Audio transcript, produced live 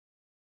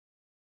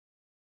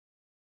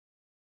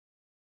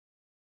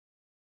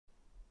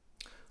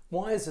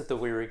Why is it that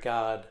we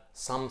regard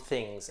some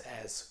things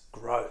as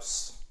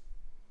gross?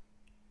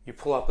 You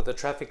pull up at the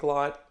traffic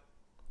light,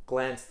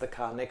 glance at the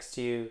car next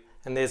to you,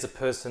 and there's a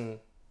person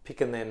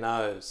picking their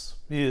nose.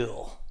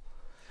 Ew.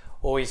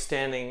 Or you're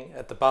standing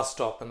at the bus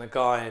stop and the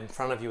guy in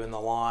front of you in the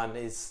line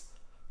is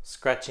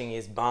scratching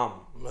his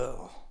bum.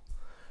 Ugh.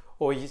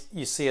 Or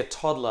you see a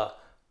toddler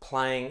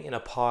playing in a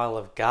pile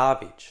of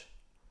garbage.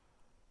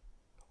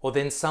 Or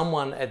then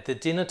someone at the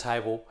dinner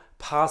table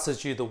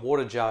passes you the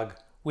water jug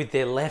with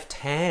their left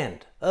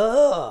hand.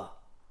 Ugh!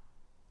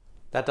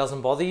 That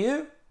doesn't bother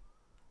you?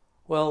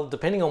 Well,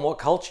 depending on what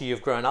culture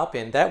you've grown up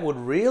in, that would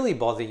really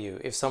bother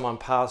you if someone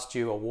passed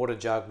you a water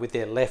jug with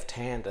their left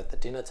hand at the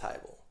dinner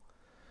table.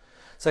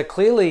 So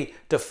clearly,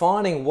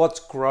 defining what's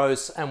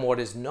gross and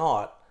what is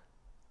not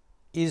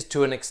is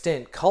to an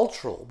extent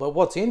cultural. But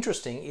what's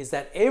interesting is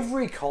that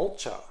every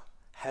culture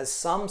has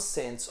some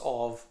sense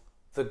of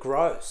the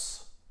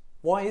gross.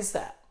 Why is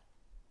that?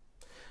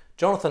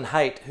 Jonathan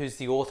Haidt, who's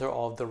the author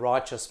of The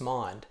Righteous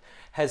Mind,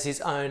 has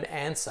his own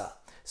answer,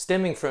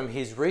 stemming from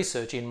his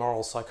research in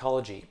moral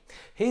psychology.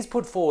 He's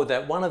put forward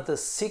that one of the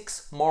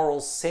 6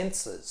 moral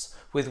senses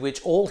with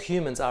which all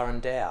humans are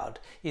endowed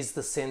is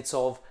the sense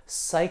of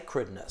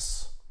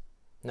sacredness.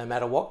 No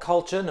matter what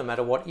culture, no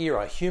matter what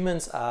era,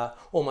 humans are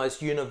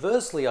almost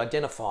universally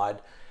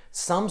identified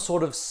some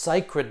sort of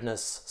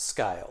sacredness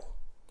scale,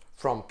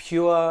 from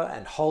pure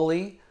and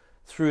holy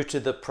through to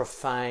the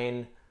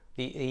profane,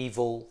 the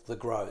evil, the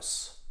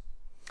gross.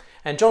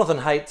 And Jonathan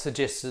Haidt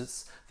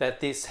suggests that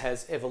this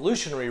has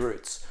evolutionary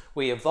roots.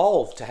 We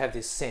evolved to have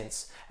this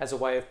sense as a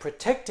way of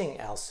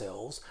protecting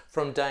ourselves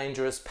from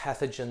dangerous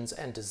pathogens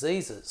and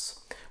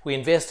diseases. We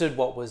invested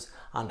what was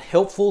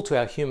unhelpful to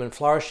our human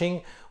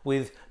flourishing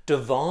with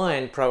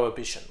divine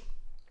prohibition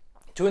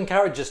to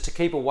encourage us to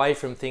keep away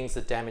from things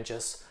that damage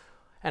us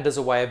and as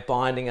a way of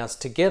binding us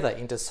together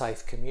into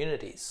safe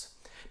communities.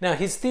 Now,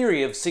 his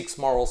theory of 6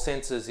 moral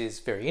senses is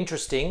very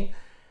interesting.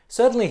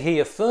 Certainly he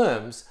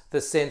affirms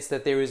the sense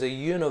that there is a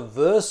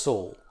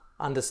universal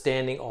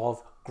understanding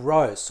of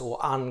gross or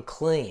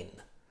unclean,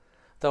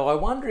 though I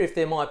wonder if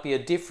there might be a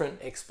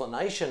different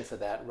explanation for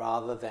that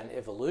rather than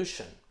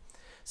evolution.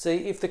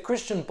 See, if the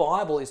Christian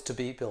Bible is to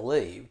be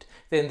believed,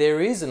 then there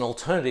is an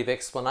alternative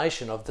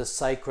explanation of the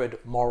sacred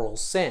moral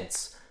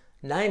sense,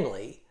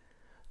 namely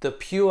the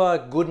pure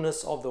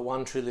goodness of the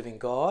one true living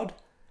God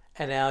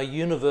and our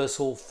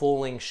universal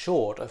falling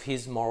short of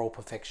his moral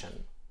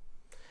perfection.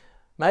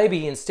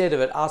 Maybe instead of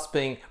it us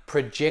being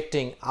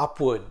projecting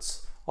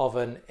upwards of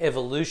an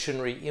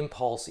evolutionary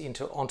impulse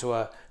onto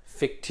a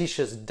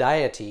fictitious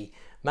deity,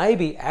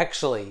 maybe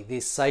actually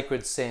this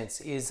sacred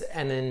sense is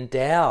an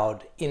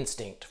endowed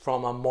instinct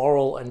from a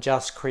moral and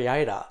just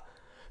creator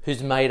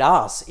who's made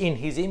us in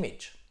his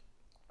image.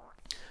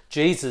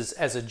 Jesus,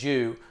 as a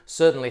Jew,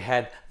 certainly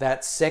had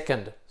that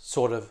second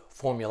sort of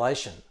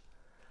formulation.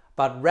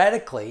 But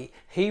radically,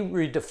 he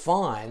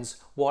redefines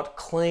what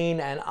clean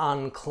and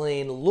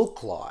unclean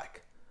look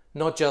like,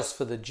 not just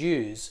for the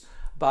Jews,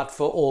 but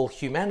for all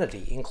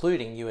humanity,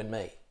 including you and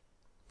me.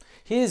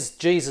 Here's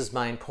Jesus'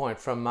 main point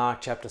from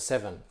Mark chapter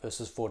 7,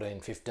 verses 14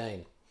 and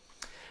 15.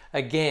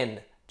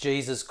 Again,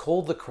 Jesus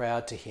called the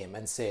crowd to him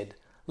and said,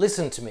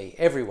 "Listen to me,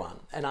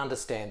 everyone, and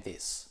understand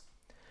this.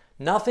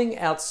 Nothing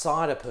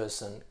outside a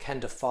person can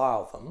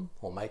defile them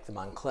or make them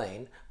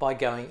unclean by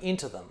going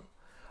into them.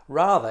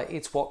 Rather,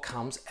 it's what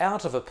comes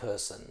out of a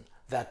person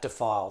that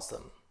defiles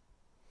them."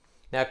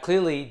 Now,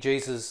 clearly,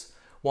 Jesus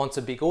wants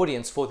a big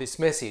audience for this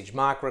message.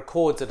 Mark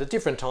records that at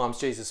different times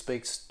Jesus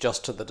speaks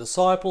just to the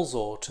disciples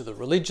or to the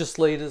religious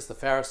leaders, the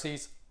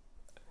Pharisees.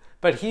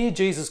 But here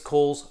Jesus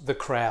calls the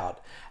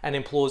crowd and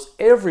implores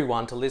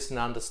everyone to listen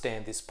and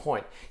understand this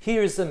point.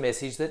 Here is the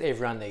message that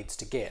everyone needs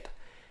to get.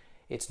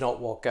 It's not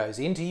what goes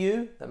into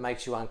you that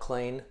makes you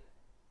unclean.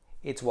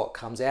 It's what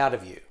comes out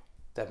of you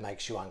that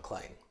makes you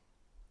unclean.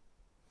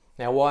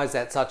 Now, why is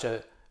that such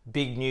a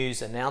big news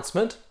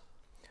announcement?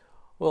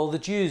 Well, the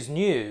Jews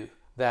knew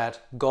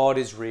that God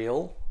is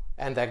real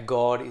and that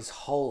God is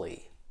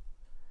holy.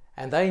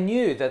 And they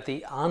knew that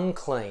the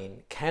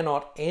unclean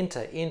cannot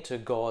enter into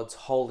God's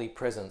holy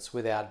presence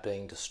without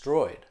being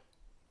destroyed.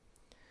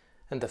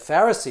 And the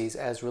Pharisees,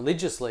 as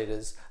religious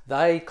leaders,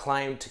 they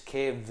claimed to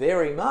care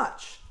very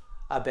much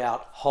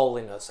about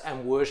holiness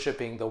and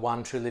worshipping the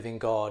one true living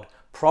God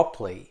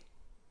properly.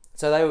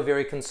 So they were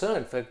very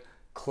concerned for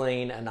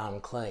clean and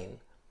unclean.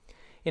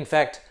 In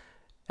fact,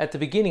 at the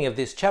beginning of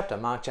this chapter,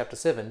 Mark chapter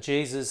 7,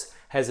 Jesus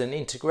has an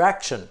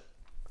interaction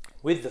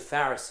with the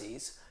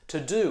Pharisees to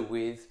do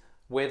with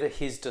whether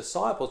his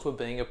disciples were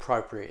being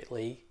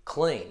appropriately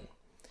clean.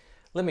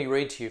 Let me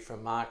read to you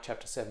from Mark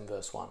chapter 7,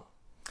 verse 1.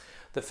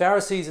 The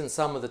Pharisees and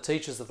some of the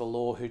teachers of the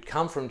law who'd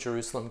come from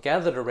Jerusalem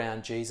gathered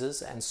around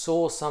Jesus and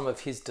saw some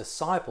of his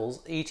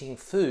disciples eating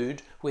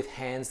food with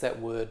hands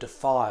that were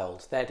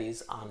defiled, that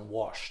is,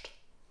 unwashed.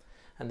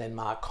 And then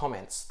Mark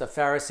comments, the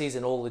Pharisees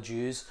and all the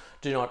Jews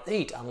do not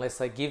eat unless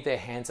they give their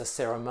hands a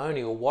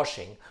ceremonial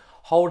washing,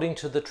 holding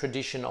to the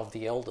tradition of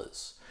the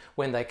elders.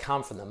 When they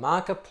come from the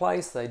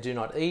marketplace, they do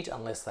not eat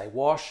unless they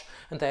wash,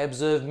 and they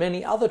observe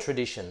many other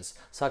traditions,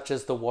 such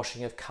as the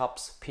washing of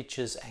cups,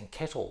 pitchers, and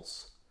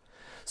kettles.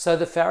 So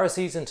the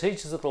Pharisees and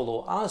teachers of the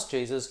law asked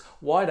Jesus,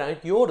 "Why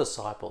don't your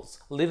disciples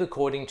live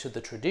according to the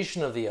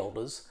tradition of the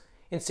elders,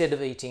 instead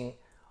of eating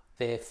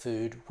their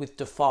food with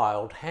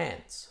defiled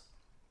hands?"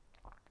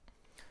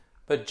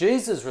 But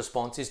Jesus'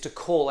 response is to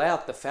call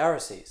out the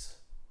Pharisees.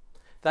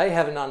 They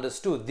haven't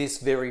understood this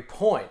very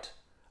point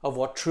of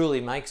what truly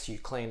makes you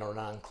clean or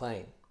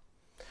unclean.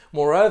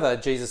 Moreover,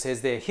 Jesus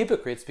says they're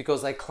hypocrites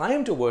because they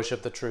claim to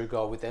worship the true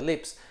God with their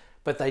lips,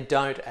 but they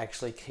don't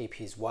actually keep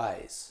his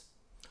ways.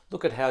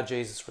 Look at how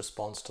Jesus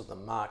responds to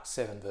them. Mark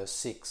 7 verse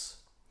 6.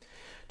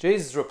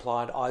 Jesus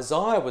replied,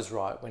 "Isaiah was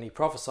right when he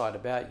prophesied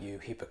about you,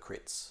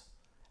 hypocrites.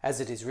 As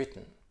it is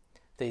written,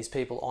 these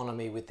people honour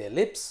me with their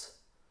lips,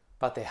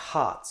 but their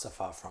hearts are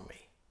far from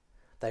me.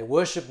 They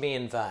worship me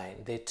in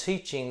vain. Their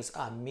teachings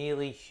are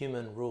merely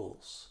human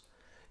rules.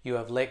 You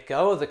have let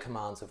go of the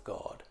commands of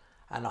God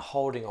and are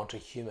holding on to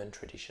human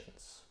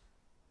traditions."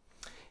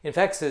 In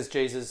fact, says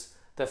Jesus,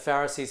 the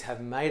Pharisees have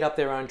made up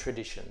their own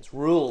traditions,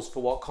 rules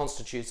for what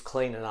constitutes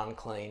clean and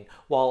unclean,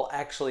 while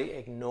actually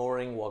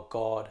ignoring what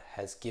God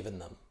has given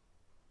them.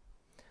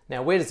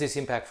 Now, where does this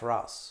impact for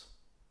us?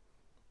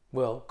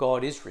 Well,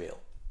 God is real,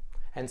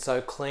 and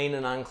so clean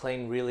and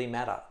unclean really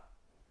matter.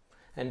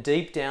 And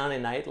deep down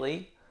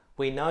innately,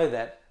 we know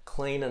that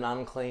clean and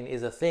unclean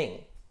is a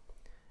thing.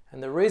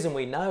 And the reason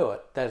we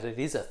know that it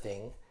is a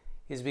thing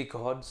is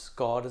because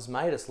God has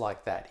made us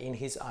like that in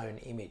his own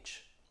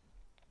image.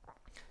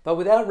 But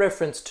without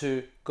reference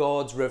to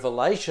God's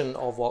revelation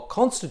of what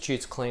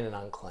constitutes clean and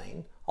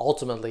unclean,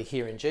 ultimately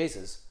here in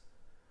Jesus,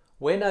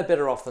 we're no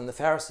better off than the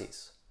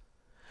Pharisees.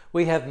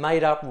 We have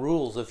made up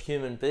rules of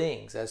human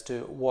beings as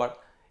to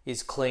what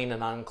is clean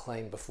and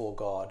unclean before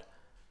God.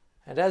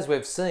 And as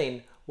we've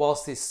seen,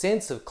 whilst this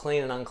sense of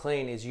clean and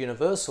unclean is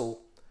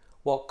universal,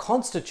 what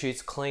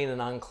constitutes clean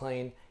and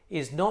unclean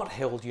is not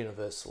held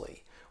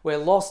universally. We're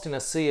lost in a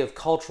sea of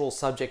cultural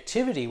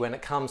subjectivity when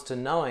it comes to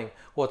knowing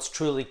what's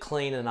truly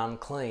clean and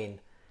unclean,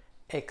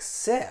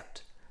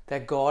 except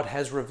that God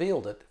has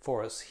revealed it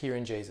for us here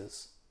in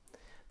Jesus.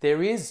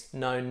 There is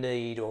no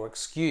need or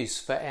excuse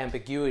for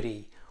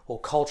ambiguity or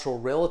cultural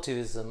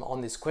relativism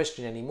on this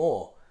question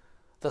anymore.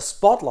 The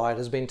spotlight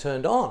has been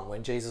turned on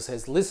when Jesus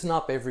says, "Listen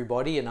up,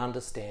 everybody, and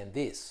understand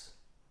this."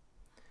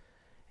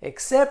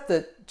 Except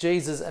that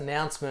Jesus'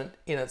 announcement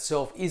in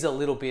itself is a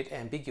little bit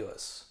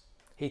ambiguous.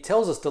 He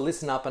tells us to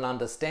listen up and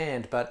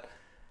understand, but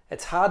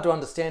it's hard to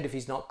understand if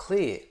he's not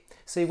clear.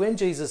 See, when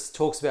Jesus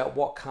talks about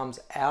what comes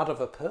out of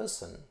a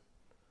person,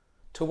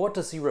 to what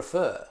does he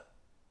refer?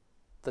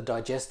 The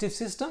digestive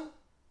system?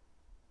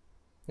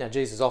 Now,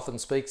 Jesus often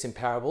speaks in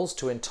parables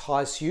to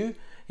entice you.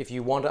 If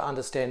you want to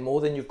understand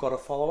more, then you've got to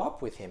follow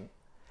up with him.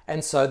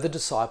 And so the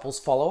disciples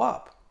follow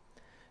up.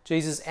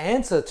 Jesus'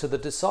 answer to the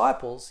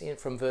disciples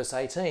from verse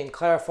 18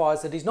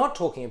 clarifies that he's not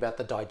talking about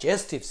the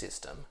digestive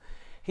system.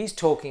 He's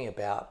talking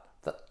about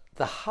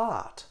the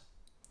heart.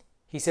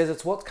 He says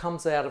it's what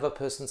comes out of a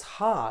person's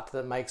heart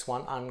that makes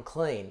one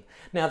unclean.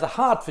 Now, the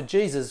heart for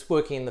Jesus,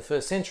 working in the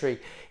first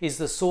century, is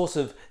the source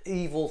of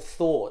evil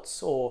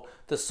thoughts, or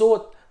the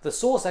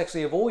source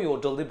actually of all your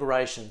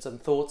deliberations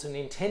and thoughts and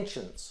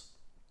intentions.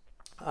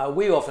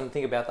 We often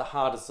think about the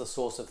heart as the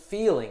source of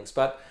feelings,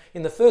 but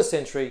in the first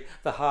century,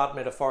 the heart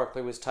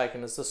metaphorically was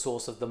taken as the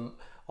source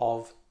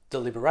of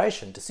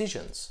deliberation,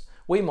 decisions.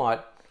 We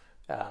might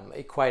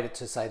equate it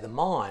to, say, the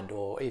mind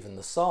or even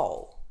the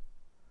soul.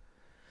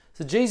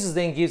 So Jesus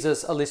then gives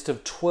us a list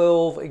of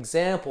 12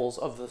 examples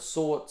of the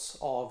sorts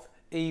of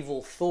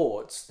evil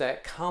thoughts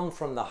that come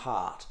from the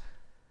heart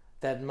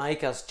that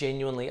make us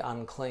genuinely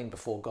unclean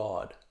before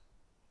God.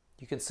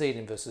 You can see it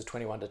in verses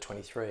 21 to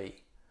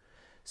 23.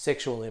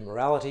 Sexual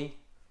immorality,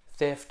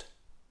 theft,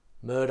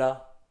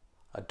 murder,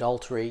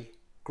 adultery,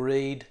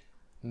 greed,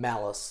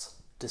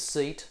 malice,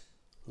 deceit,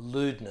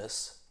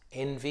 lewdness,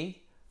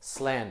 envy,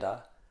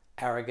 slander,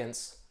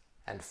 arrogance,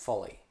 and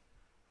folly.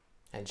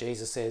 And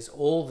Jesus says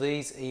all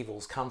these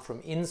evils come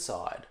from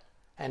inside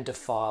and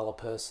defile a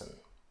person.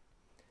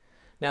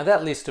 Now,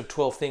 that list of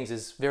 12 things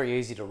is very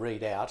easy to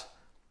read out,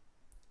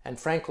 and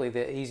frankly,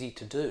 they're easy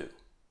to do.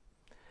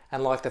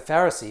 And like the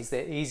Pharisees,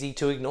 they're easy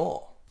to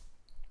ignore.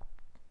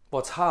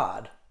 What's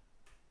hard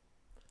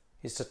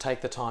is to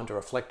take the time to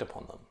reflect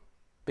upon them,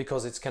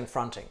 because it's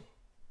confronting.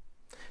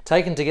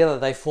 Taken together,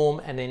 they form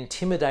an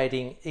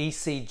intimidating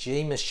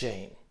ECG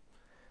machine,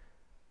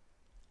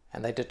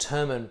 and they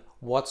determine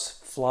what's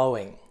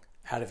flowing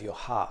out of your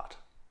heart.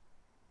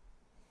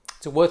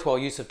 It's a worthwhile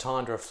use of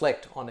time to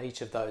reflect on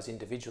each of those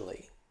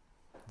individually.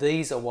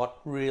 These are what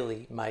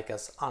really make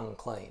us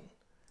unclean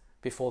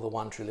before the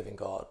one true living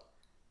God.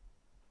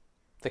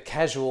 The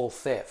casual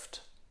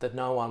theft that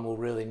no one will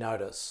really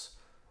notice,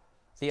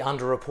 the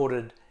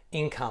underreported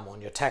income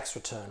on your tax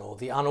return, or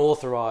the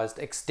unauthorized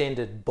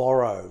extended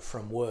borrow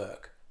from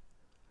work,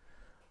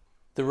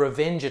 the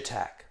revenge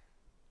attack,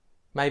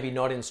 maybe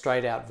not in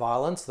straight out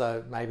violence,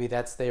 though maybe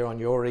that's there on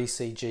your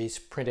ECG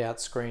printout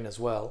screen as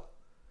well,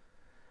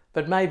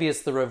 But maybe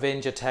it's the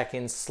revenge attack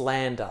in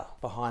slander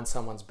behind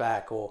someone's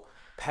back, or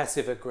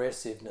passive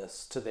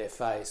aggressiveness to their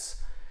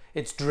face.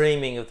 It's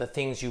dreaming of the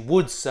things you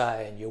would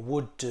say and you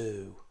would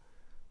do.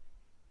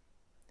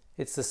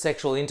 It's the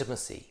sexual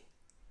intimacy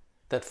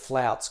that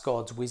flouts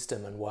God's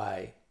wisdom and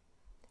way.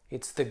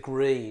 It's the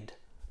greed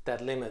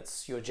that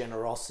limits your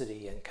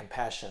generosity and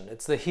compassion.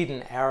 It's the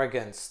hidden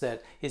arrogance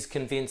that is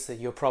convinced that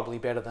you're probably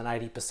better than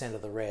 80%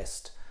 of the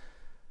rest.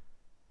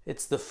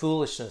 It's the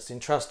foolishness in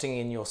trusting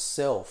in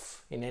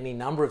yourself in any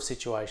number of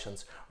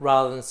situations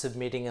rather than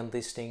submitting and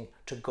listening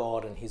to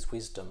God and His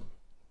wisdom.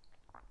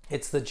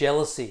 It's the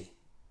jealousy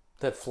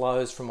that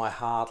flows from my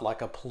heart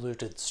like a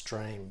polluted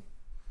stream.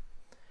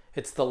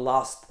 It's the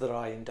lust that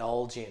I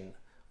indulge in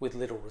with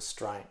little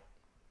restraint.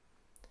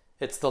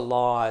 It's the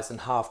lies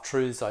and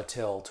half-truths I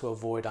tell to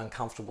avoid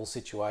uncomfortable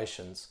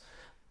situations.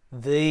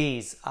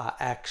 These are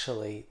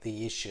actually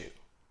the issue.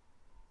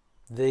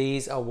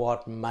 These are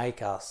what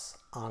make us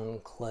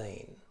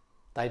unclean.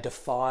 They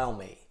defile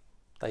me.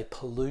 They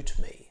pollute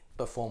me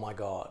before my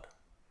God.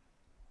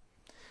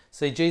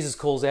 See, Jesus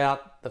calls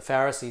out the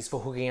Pharisees for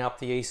hooking up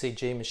the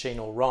ECG machine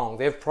all wrong.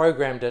 They've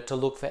programmed it to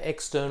look for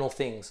external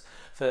things,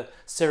 for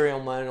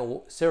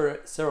ceremonial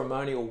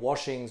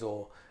washings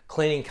or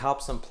cleaning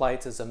cups and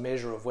plates as a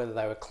measure of whether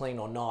they were clean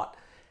or not.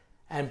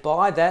 And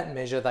by that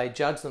measure, they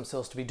judged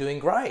themselves to be doing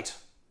great.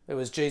 It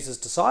was Jesus'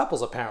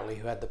 disciples, apparently,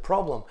 who had the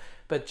problem.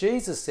 But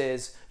Jesus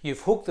says,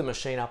 you've hooked the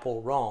machine up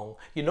all wrong.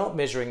 You're not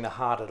measuring the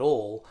heart at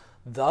all.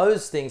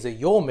 Those things that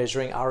you're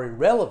measuring are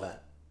irrelevant.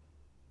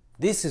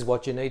 This is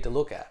what you need to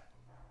look at.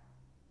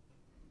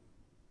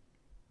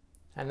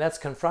 And that's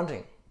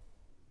confronting.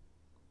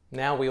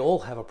 Now we all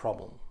have a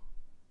problem.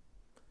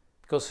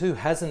 Because who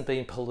hasn't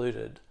been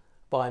polluted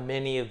by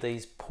many of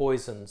these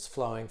poisons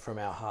flowing from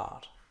our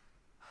heart?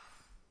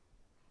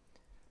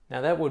 Now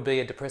that would be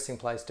a depressing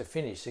place to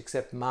finish,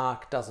 except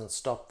Mark doesn't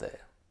stop there.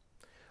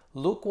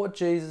 Look what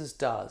Jesus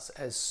does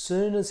as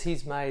soon as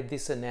he's made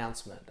this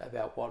announcement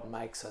about what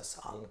makes us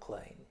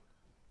unclean.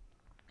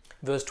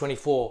 Verse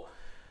 24,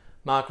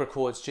 Mark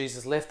records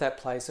Jesus left that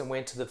place and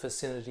went to the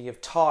vicinity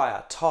of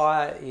Tyre.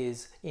 Tyre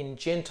is in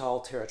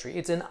Gentile territory.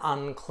 It's an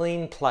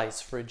unclean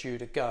place for a Jew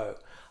to go.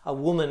 A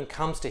woman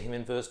comes to him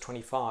in verse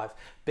 25,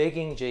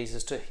 begging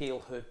Jesus to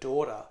heal her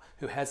daughter,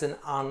 who has an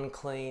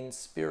unclean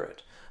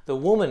spirit. The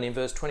woman in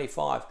verse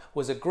 25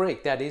 was a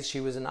Greek, that is, she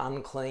was an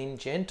unclean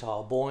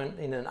Gentile, born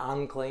in an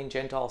unclean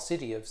Gentile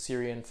city of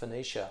Syrian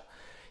Phoenicia.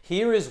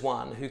 Here is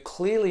one who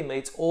clearly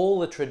meets all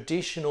the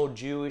traditional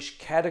Jewish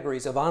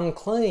categories of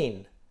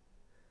unclean.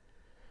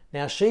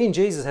 Now, she and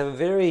Jesus have a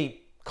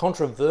very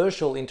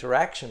controversial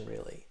interaction,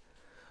 really.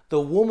 The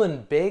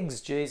woman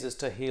begs Jesus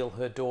to heal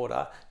her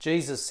daughter.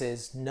 Jesus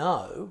says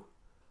no,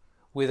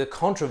 with a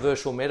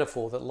controversial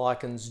metaphor that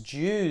likens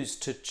Jews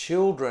to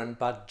children,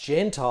 but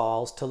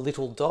Gentiles to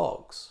little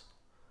dogs.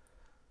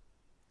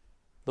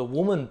 The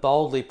woman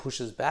boldly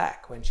pushes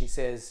back when she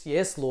says,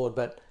 yes, Lord,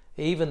 but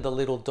even the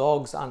little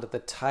dogs under the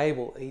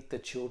table eat the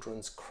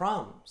children's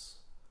crumbs.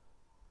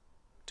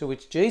 To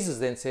which Jesus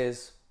then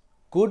says,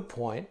 good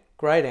point,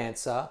 great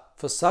answer.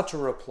 For such a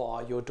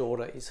reply, your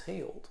daughter is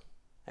healed.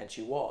 And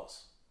she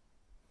was.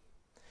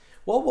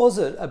 What was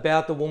it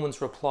about the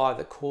woman's reply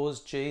that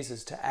caused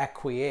Jesus to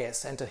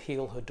acquiesce and to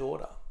heal her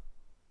daughter?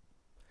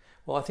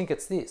 Well, I think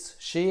it's this.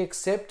 She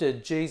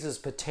accepted Jesus'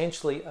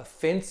 potentially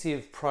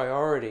offensive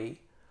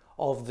priority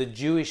of the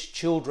Jewish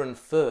children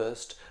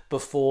first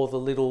before the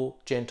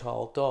little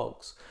Gentile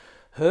dogs.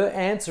 Her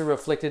answer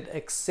reflected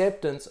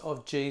acceptance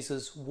of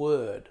Jesus'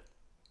 word.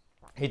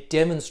 It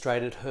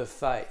demonstrated her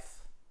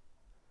faith.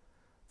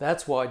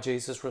 That's why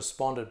Jesus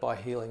responded by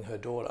healing her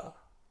daughter.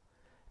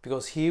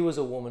 Because here was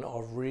a woman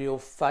of real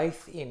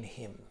faith in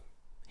him.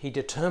 He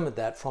determined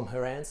that from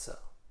her answer.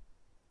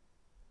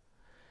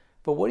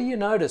 But what do you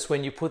notice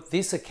when you put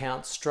this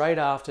account straight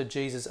after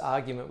Jesus'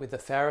 argument with the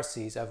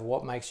Pharisees over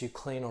what makes you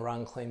clean or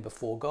unclean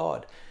before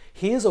God?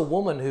 Here's a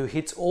woman who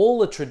hits all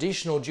the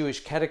traditional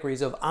Jewish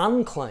categories of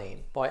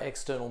unclean by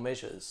external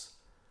measures.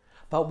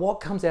 But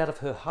what comes out of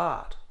her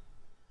heart?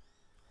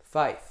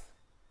 Faith.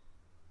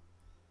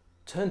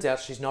 Turns out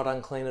she's not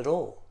unclean at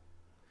all.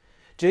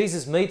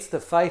 Jesus meets the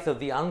faith of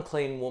the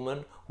unclean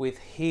woman with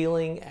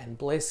healing and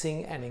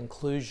blessing and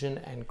inclusion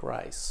and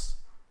grace.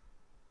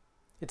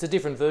 It's a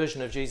different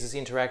version of Jesus'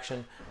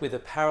 interaction with a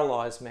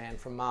paralyzed man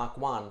from Mark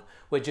 1,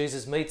 where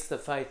Jesus meets the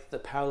faith of the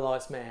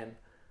paralyzed man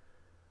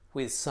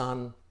with,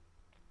 son,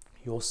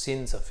 your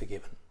sins are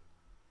forgiven.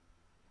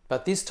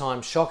 But this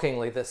time,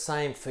 shockingly, the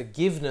same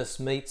forgiveness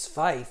meets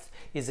faith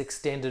is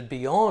extended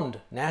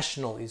beyond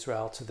national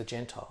Israel to the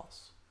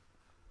Gentiles.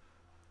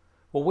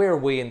 Well, where are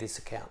we in this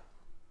account?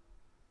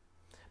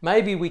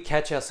 Maybe we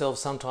catch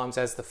ourselves sometimes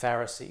as the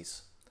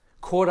Pharisees,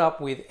 caught up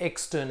with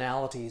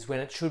externalities when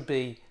it should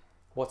be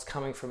what's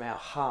coming from our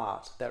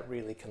heart that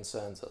really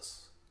concerns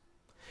us.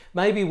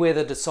 Maybe we're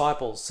the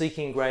disciples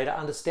seeking greater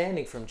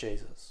understanding from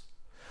Jesus.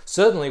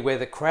 Certainly we're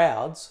the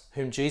crowds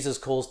whom Jesus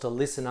calls to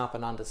listen up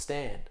and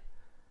understand.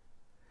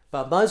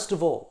 But most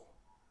of all,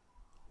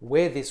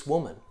 we're this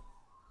woman.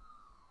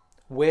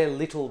 We're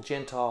little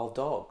Gentile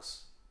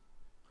dogs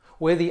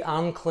We're the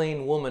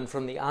unclean woman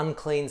from the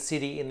unclean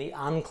city in the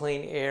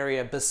unclean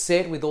area,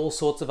 beset with all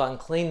sorts of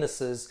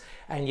uncleannesses.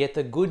 And yet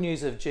the good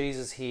news of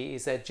Jesus here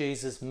is that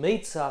Jesus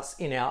meets us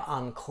in our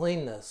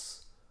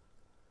uncleanness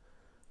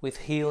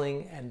with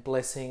healing and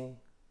blessing,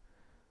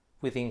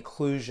 with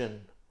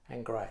inclusion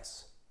and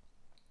grace.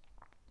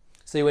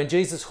 See, when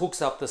Jesus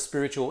hooks up the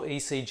spiritual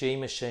ECG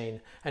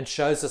machine and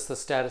shows us the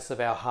status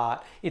of our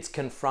heart, it's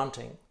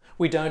confronting.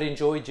 We don't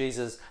enjoy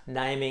Jesus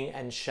naming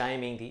and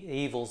shaming the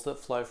evils that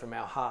flow from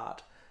our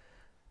heart.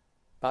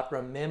 But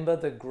remember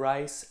the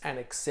grace and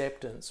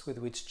acceptance with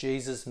which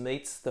Jesus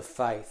meets the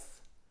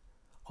faith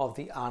of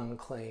the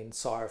unclean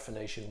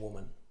Syrophoenician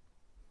woman.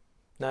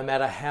 No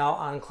matter how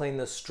unclean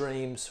the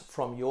streams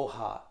from your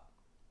heart,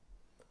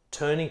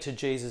 turning to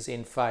Jesus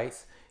in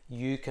faith,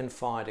 you can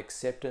find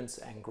acceptance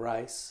and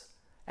grace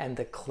and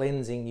the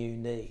cleansing you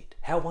need.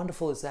 How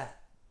wonderful is that?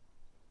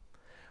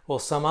 Well,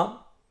 sum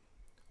up: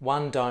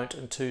 1 don't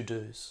and 2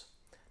 do's.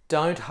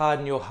 Don't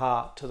harden your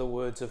heart to the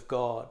words of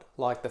God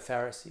like the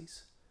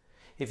Pharisees.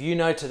 If you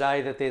know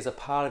today that there's a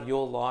part of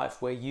your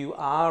life where you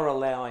are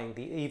allowing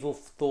the evil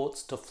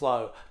thoughts to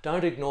flow,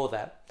 don't ignore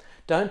that.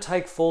 Don't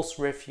take false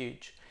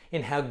refuge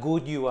in how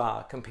good you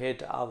are compared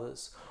to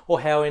others, or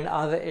how in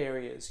other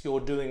areas you're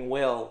doing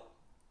well,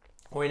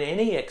 or in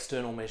any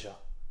external measure.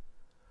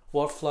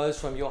 What flows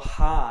from your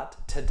heart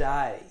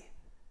today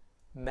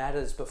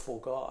matters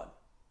before God.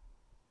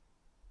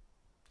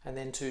 And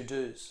then 2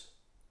 do's.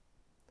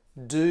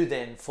 Do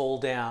then fall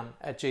down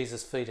at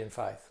Jesus' feet in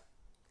faith,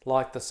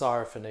 like the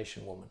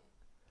Syrophoenician woman.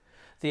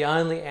 The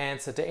only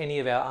answer to any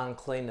of our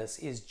uncleanness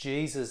is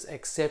Jesus'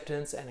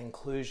 acceptance and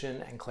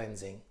inclusion and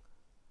cleansing.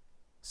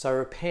 So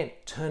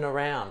repent, turn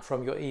around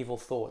from your evil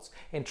thoughts,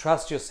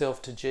 entrust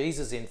yourself to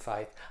Jesus in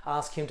faith,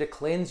 ask Him to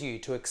cleanse you,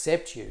 to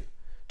accept you,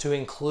 to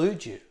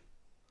include you.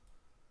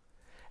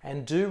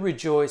 And do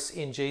rejoice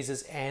in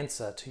Jesus'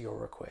 answer to your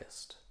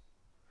request.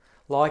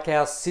 Like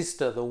our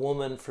sister, the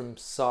woman from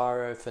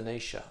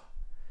Syrophoenicia,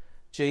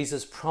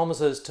 Jesus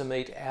promises to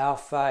meet our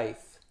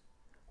faith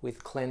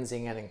with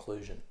cleansing and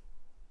inclusion.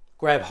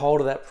 Grab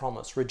hold of that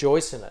promise,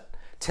 rejoice in it,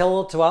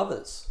 tell it to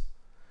others.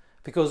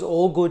 Because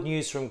all good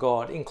news from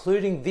God,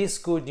 including this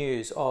good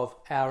news of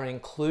our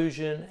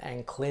inclusion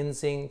and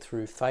cleansing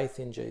through faith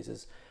in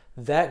Jesus,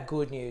 that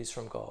good news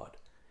from God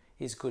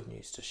is good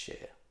news to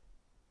share.